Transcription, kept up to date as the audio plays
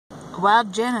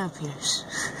Wild Jenna appears.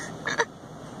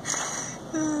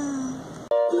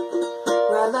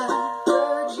 Well, I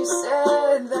heard you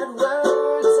said that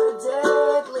words are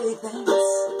deadly things,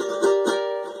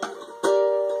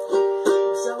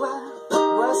 so I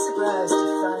was surprised to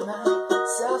find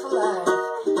myself alive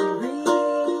and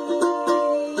breathing.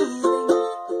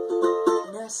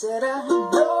 And I said, I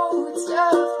know it's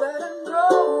tough, but I'm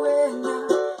growing up.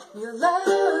 Your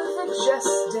love, it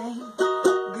just ain't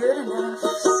good enough,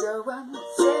 so I'm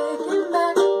taking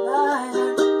back my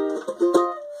heart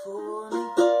for me.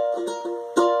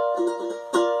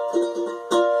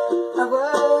 I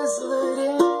was lured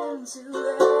into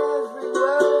every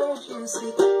word you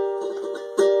speak.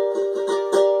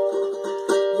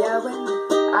 Yeah, when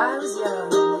I was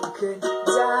young, you could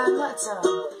tie my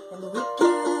tongue and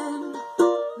weaken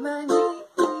my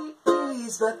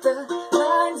knees, but the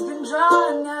line's been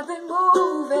drawn, I've been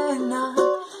moving on.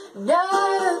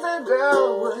 Another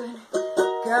girl would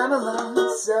come along,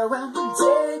 so I'm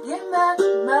taking back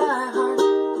my heart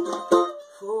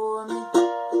for me.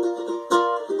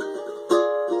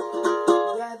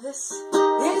 Yeah, this is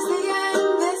the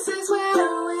end, this is where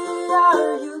we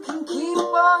are. You can keep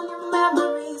all your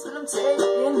memories, but I'm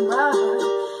taking my heart.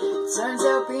 It turns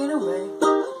out being away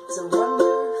is a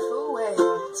wonderful way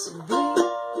to be.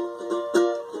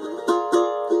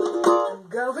 I'm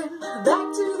going back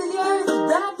to the earth,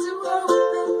 back to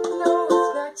open doors,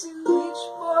 back to Beach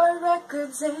Boy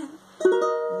Records and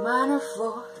minor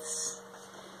fourths.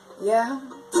 Yeah, I'm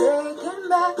taking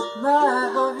back my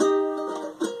heart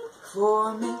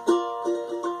for me.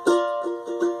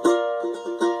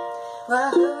 Well,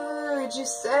 I heard you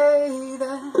say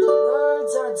that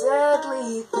words are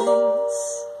deadly things,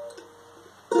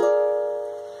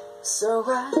 so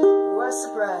I was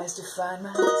surprised to find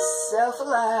myself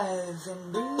alive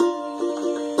and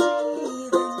breathing.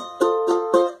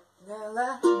 Well, I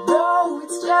know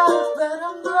it's tough, but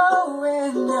I'm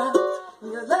growing up.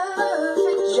 Your love,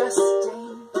 it just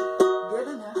ain't good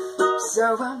enough, so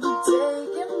I'm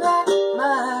taking back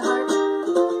my heart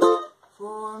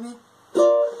for me.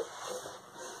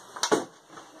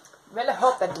 Really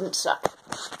hope that didn't suck.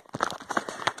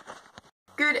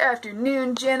 Good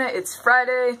afternoon, Jenna. It's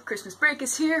Friday. Christmas break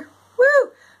is here.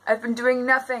 Woo! I've been doing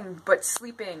nothing but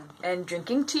sleeping and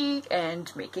drinking tea and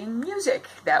making music.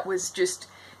 That was just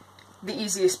the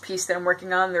easiest piece that I'm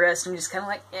working on. The rest I'm just kind of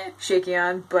like, shaking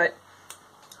on. But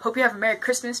hope you have a Merry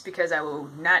Christmas, because I will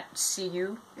not see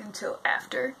you until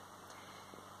after.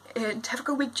 And have a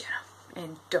good week, Jenna.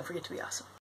 And don't forget to be awesome.